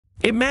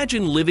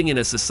Imagine living in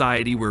a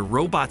society where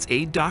robots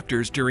aid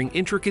doctors during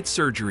intricate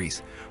surgeries,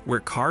 where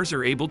cars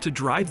are able to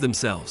drive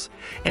themselves,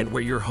 and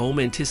where your home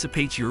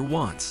anticipates your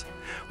wants.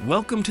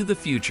 Welcome to the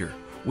future,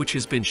 which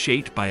has been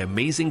shaped by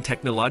amazing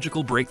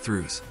technological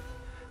breakthroughs.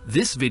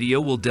 This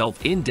video will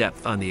delve in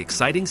depth on the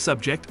exciting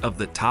subject of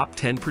the top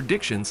 10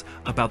 predictions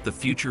about the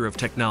future of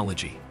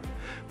technology.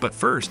 But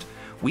first,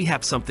 we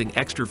have something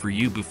extra for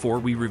you before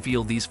we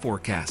reveal these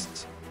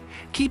forecasts.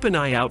 Keep an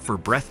eye out for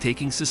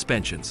breathtaking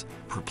suspensions,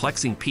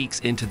 perplexing peeks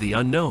into the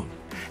unknown,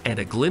 and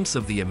a glimpse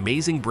of the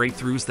amazing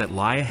breakthroughs that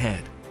lie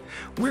ahead.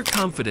 We're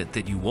confident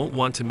that you won't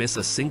want to miss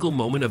a single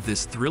moment of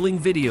this thrilling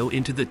video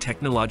into the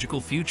technological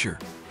future.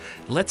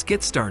 Let's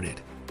get started.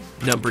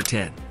 Number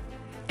 10.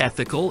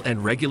 Ethical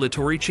and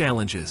regulatory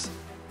challenges.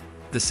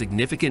 The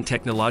significant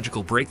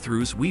technological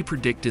breakthroughs we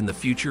predict in the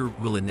future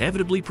will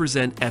inevitably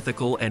present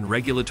ethical and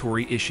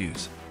regulatory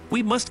issues.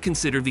 We must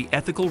consider the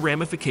ethical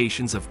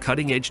ramifications of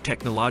cutting-edge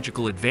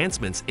technological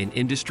advancements in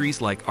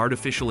industries like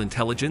artificial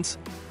intelligence,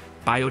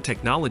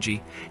 biotechnology,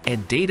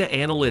 and data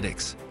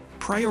analytics.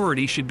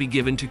 Priority should be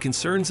given to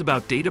concerns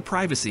about data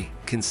privacy,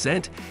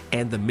 consent,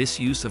 and the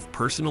misuse of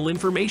personal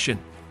information.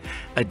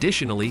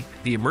 Additionally,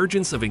 the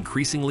emergence of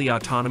increasingly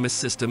autonomous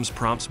systems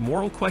prompts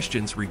moral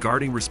questions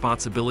regarding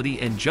responsibility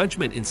and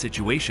judgment in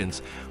situations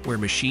where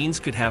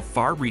machines could have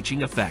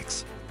far-reaching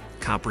effects.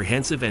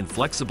 Comprehensive and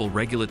flexible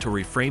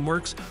regulatory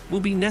frameworks will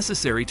be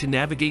necessary to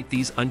navigate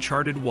these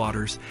uncharted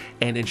waters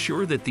and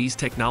ensure that these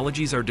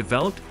technologies are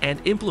developed and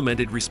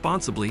implemented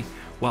responsibly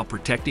while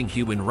protecting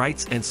human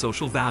rights and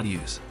social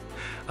values.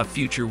 A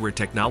future where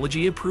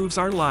technology improves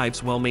our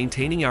lives while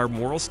maintaining our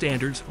moral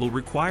standards will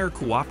require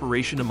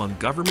cooperation among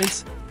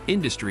governments,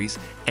 industries,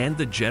 and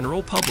the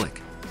general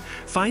public.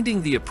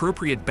 Finding the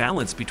appropriate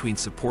balance between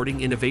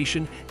supporting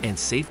innovation and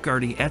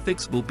safeguarding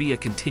ethics will be a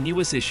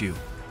continuous issue.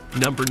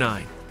 Number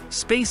 9.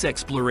 Space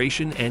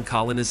exploration and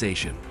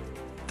colonization.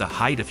 The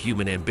height of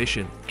human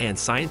ambition and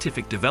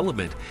scientific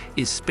development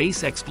is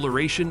space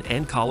exploration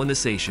and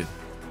colonization.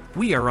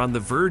 We are on the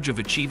verge of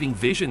achieving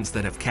visions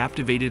that have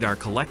captivated our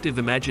collective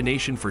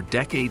imagination for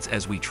decades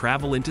as we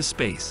travel into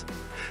space.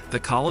 The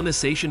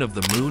colonization of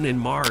the Moon and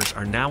Mars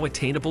are now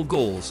attainable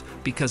goals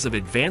because of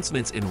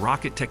advancements in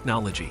rocket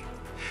technology.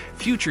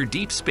 Future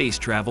deep space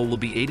travel will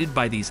be aided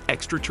by these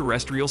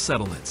extraterrestrial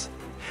settlements.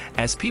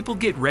 As people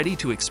get ready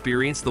to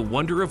experience the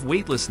wonder of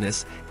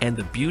weightlessness and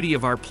the beauty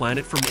of our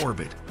planet from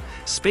orbit,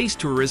 space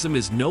tourism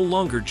is no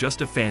longer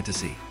just a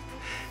fantasy.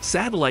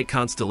 Satellite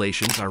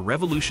constellations are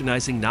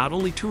revolutionizing not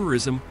only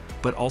tourism,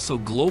 but also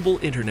global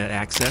internet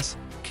access,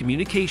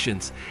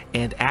 communications,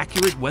 and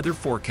accurate weather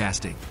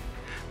forecasting.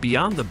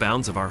 Beyond the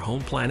bounds of our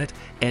home planet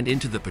and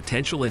into the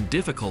potential and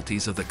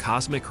difficulties of the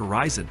cosmic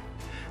horizon,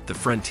 the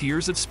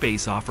frontiers of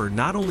space offer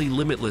not only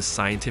limitless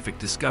scientific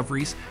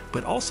discoveries,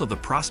 but also the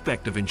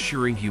prospect of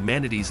ensuring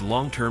humanity's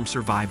long-term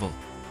survival.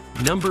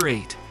 Number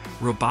 8.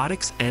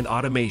 Robotics and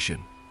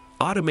automation.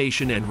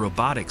 Automation and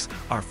robotics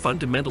are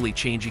fundamentally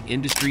changing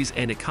industries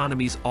and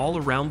economies all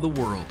around the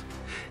world.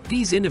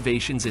 These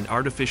innovations in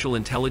artificial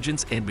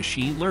intelligence and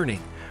machine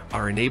learning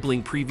are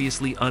enabling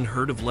previously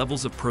unheard-of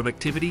levels of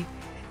productivity,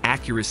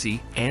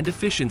 accuracy, and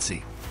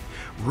efficiency.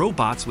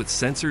 Robots with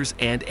sensors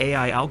and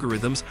AI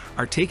algorithms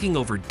are taking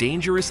over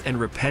dangerous and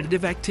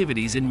repetitive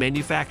activities in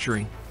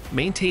manufacturing,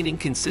 maintaining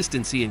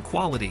consistency and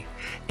quality,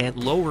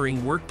 and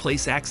lowering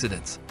workplace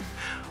accidents.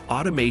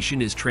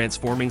 Automation is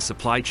transforming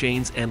supply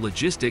chains and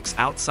logistics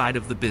outside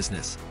of the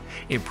business,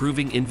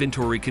 improving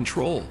inventory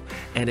control,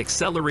 and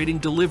accelerating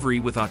delivery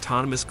with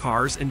autonomous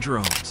cars and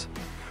drones.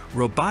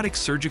 Robotic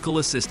surgical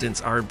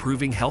assistants are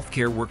improving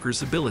healthcare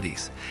workers'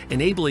 abilities,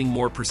 enabling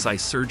more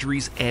precise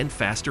surgeries and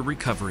faster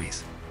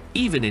recoveries.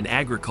 Even in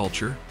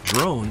agriculture,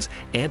 drones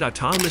and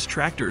autonomous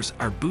tractors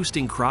are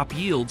boosting crop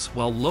yields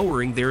while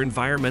lowering their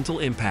environmental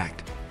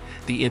impact.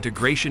 The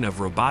integration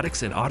of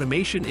robotics and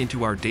automation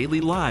into our daily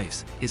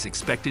lives is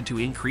expected to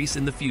increase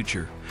in the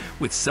future,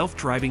 with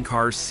self-driving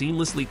cars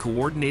seamlessly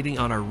coordinating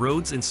on our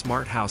roads and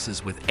smart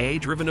houses with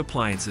AI-driven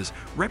appliances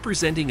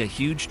representing a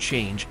huge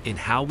change in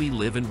how we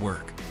live and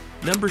work.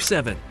 Number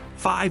 7.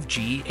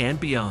 5G and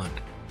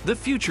beyond. The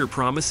future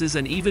promises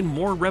an even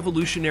more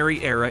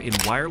revolutionary era in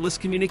wireless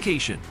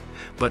communication,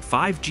 but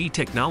 5G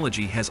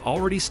technology has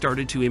already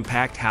started to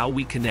impact how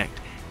we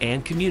connect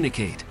and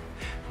communicate.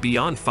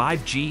 Beyond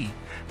 5G,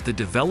 the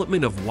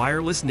development of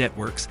wireless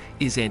networks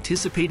is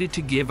anticipated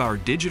to give our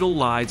digital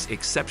lives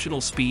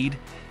exceptional speed,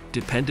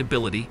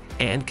 dependability,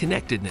 and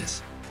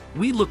connectedness.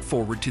 We look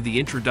forward to the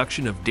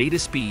introduction of data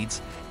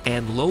speeds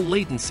and low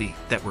latency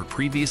that were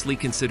previously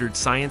considered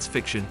science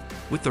fiction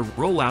with the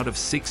rollout of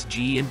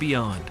 6G and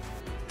beyond.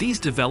 These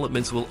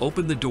developments will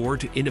open the door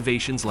to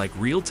innovations like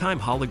real-time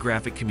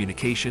holographic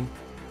communication,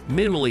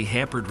 minimally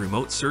hampered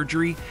remote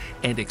surgery,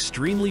 and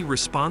extremely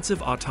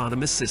responsive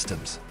autonomous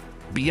systems.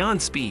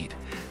 Beyond speed,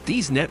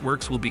 these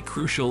networks will be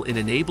crucial in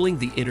enabling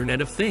the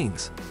Internet of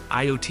Things,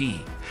 IoT,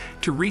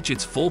 to reach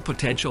its full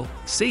potential,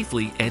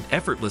 safely and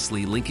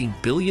effortlessly linking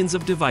billions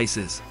of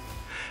devices.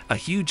 A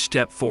huge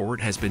step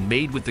forward has been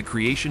made with the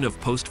creation of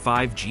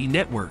post-5G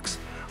networks,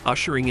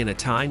 ushering in a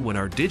time when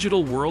our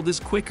digital world is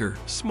quicker,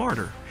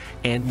 smarter,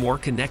 and more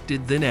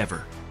connected than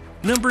ever.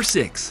 Number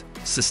 6.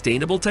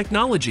 Sustainable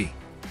technology.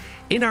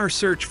 In our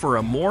search for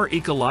a more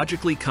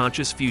ecologically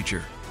conscious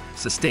future,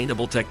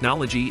 sustainable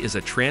technology is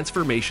a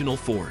transformational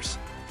force.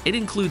 It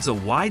includes a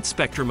wide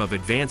spectrum of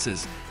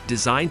advances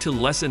designed to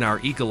lessen our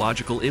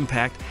ecological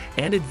impact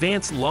and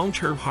advance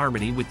long-term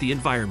harmony with the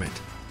environment.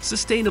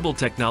 Sustainable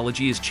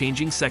technology is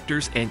changing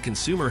sectors and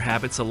consumer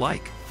habits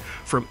alike,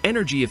 from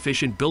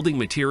energy-efficient building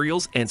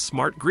materials and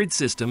smart grid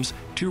systems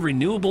to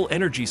renewable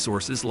energy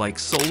sources like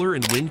solar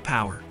and wind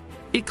power.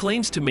 It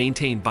claims to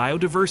maintain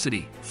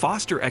biodiversity,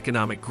 foster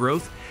economic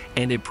growth,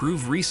 and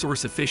improve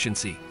resource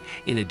efficiency,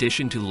 in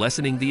addition to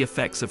lessening the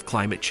effects of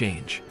climate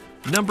change.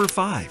 Number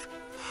 5.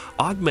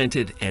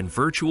 Augmented and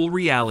virtual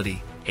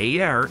reality,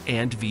 AR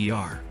and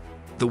VR.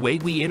 The way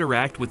we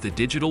interact with the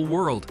digital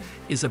world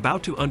is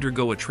about to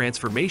undergo a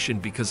transformation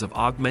because of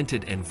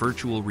augmented and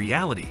virtual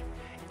reality,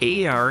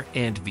 AR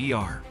and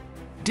VR.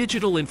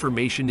 Digital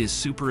information is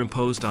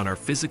superimposed on our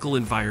physical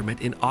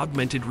environment in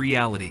augmented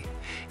reality,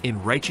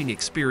 enriching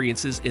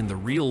experiences in the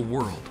real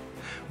world.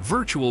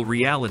 Virtual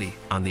reality,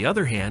 on the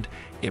other hand,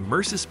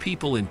 immerses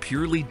people in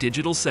purely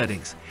digital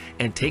settings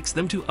and takes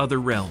them to other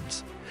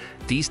realms.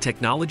 These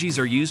technologies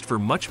are used for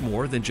much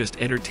more than just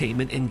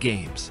entertainment and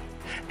games.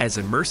 As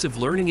immersive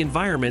learning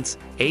environments,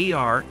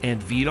 AR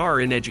and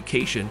VR in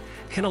education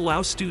can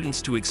allow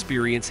students to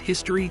experience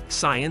history,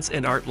 science,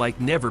 and art like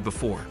never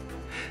before.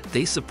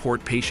 They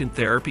support patient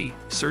therapy,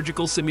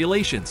 surgical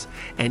simulations,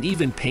 and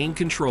even pain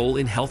control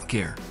in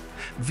healthcare.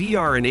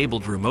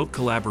 VR-enabled remote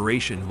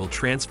collaboration will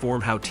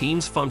transform how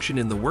teams function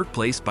in the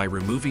workplace by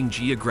removing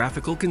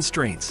geographical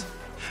constraints.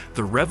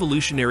 The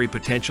revolutionary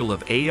potential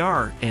of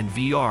AR and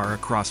VR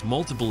across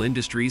multiple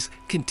industries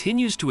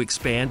continues to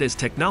expand as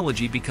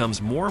technology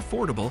becomes more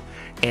affordable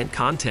and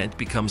content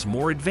becomes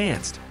more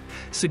advanced,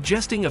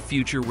 suggesting a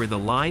future where the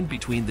line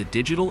between the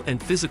digital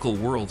and physical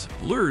worlds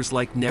blurs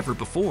like never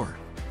before.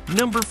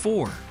 Number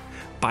 4.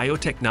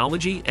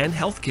 Biotechnology and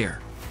healthcare.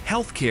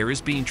 Healthcare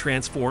is being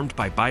transformed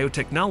by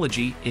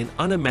biotechnology in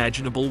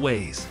unimaginable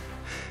ways.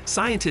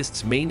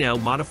 Scientists may now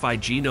modify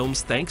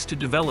genomes thanks to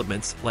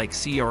developments like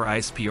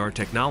CRISPR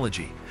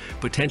technology,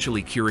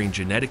 potentially curing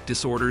genetic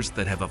disorders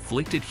that have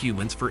afflicted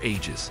humans for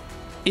ages.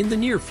 In the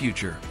near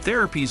future,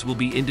 therapies will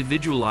be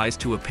individualized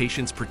to a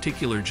patient's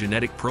particular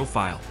genetic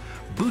profile,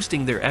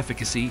 boosting their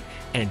efficacy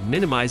and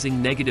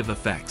minimizing negative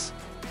effects.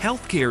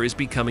 Healthcare is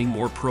becoming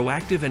more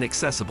proactive and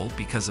accessible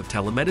because of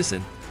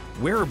telemedicine,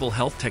 wearable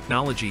health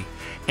technology,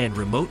 and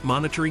remote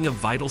monitoring of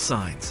vital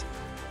signs.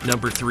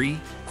 Number 3.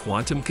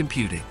 Quantum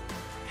computing.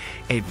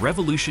 A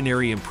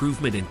revolutionary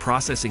improvement in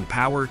processing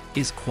power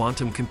is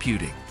quantum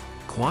computing.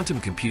 Quantum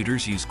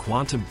computers use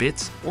quantum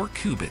bits or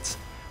qubits,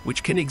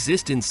 which can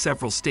exist in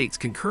several states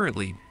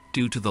concurrently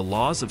due to the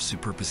laws of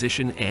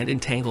superposition and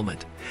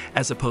entanglement,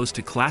 as opposed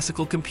to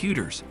classical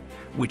computers,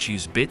 which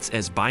use bits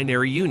as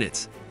binary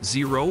units,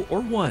 0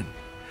 or 1.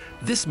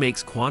 This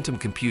makes quantum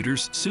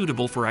computers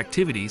suitable for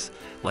activities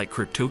like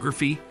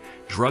cryptography,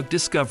 drug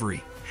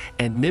discovery,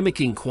 and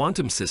mimicking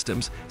quantum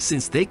systems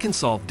since they can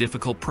solve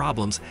difficult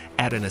problems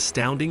at an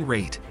astounding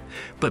rate.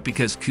 But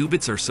because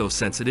qubits are so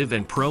sensitive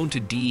and prone to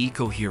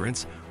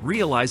decoherence,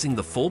 realizing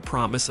the full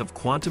promise of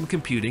quantum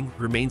computing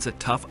remains a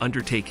tough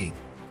undertaking.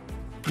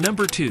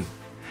 Number 2.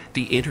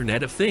 The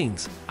Internet of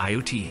Things,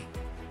 IoT.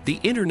 The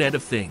Internet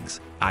of Things,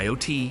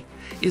 IoT,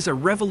 is a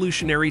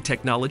revolutionary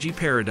technology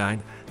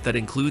paradigm that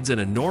includes an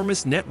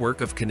enormous network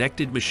of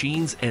connected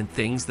machines and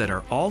things that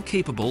are all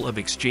capable of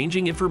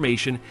exchanging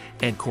information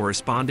and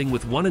corresponding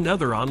with one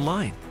another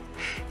online.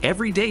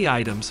 Everyday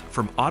items,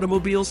 from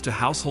automobiles to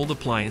household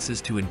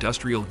appliances to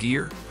industrial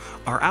gear,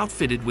 are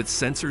outfitted with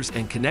sensors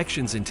and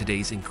connections in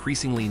today's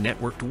increasingly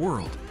networked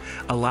world,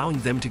 allowing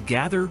them to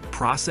gather,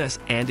 process,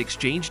 and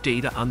exchange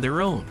data on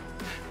their own.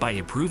 By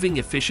improving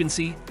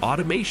efficiency,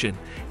 automation,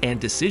 and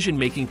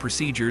decision-making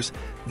procedures,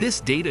 this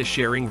data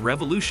sharing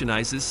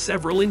revolutionizes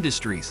several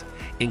industries,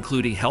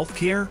 including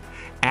healthcare,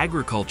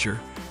 agriculture,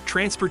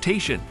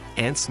 transportation,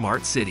 and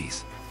smart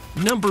cities.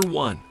 Number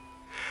 1.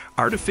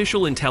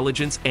 Artificial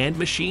intelligence and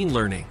machine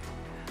learning.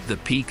 The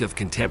peak of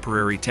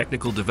contemporary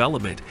technical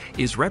development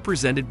is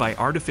represented by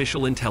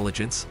artificial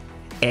intelligence,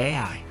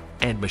 AI,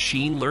 and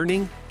machine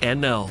learning,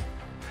 ML.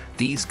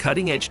 These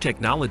cutting-edge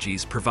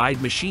technologies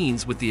provide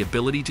machines with the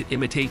ability to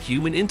imitate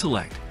human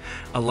intellect,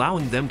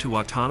 allowing them to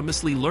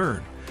autonomously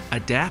learn,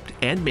 adapt,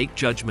 and make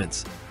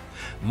judgments.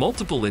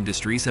 Multiple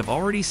industries have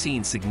already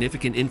seen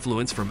significant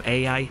influence from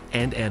AI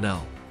and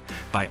ML.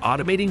 By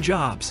automating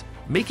jobs,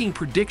 making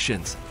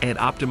predictions, and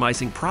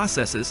optimizing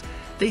processes,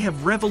 they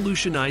have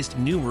revolutionized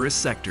numerous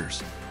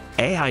sectors.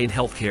 AI in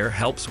healthcare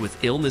helps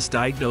with illness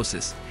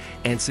diagnosis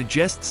and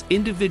suggests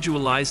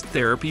individualized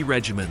therapy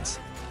regimens.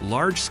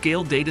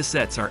 Large-scale data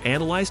sets are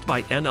analyzed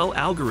by ML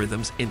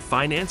algorithms in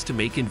finance to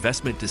make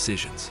investment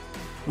decisions.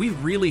 We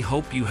really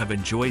hope you have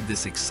enjoyed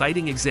this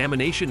exciting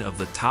examination of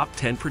the top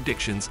 10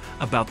 predictions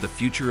about the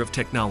future of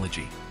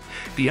technology.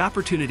 The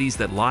opportunities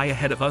that lie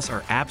ahead of us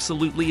are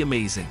absolutely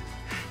amazing.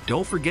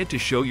 Don't forget to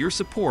show your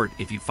support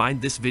if you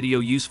find this video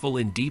useful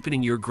in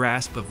deepening your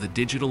grasp of the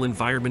digital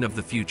environment of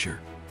the future.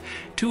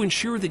 To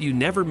ensure that you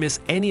never miss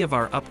any of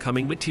our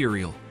upcoming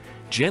material,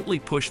 gently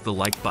push the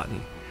like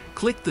button,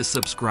 click the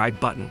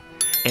subscribe button,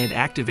 and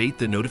activate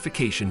the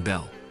notification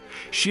bell.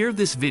 Share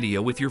this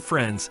video with your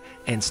friends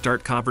and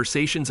start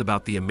conversations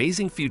about the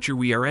amazing future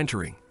we are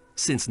entering,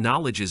 since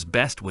knowledge is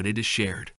best when it is shared.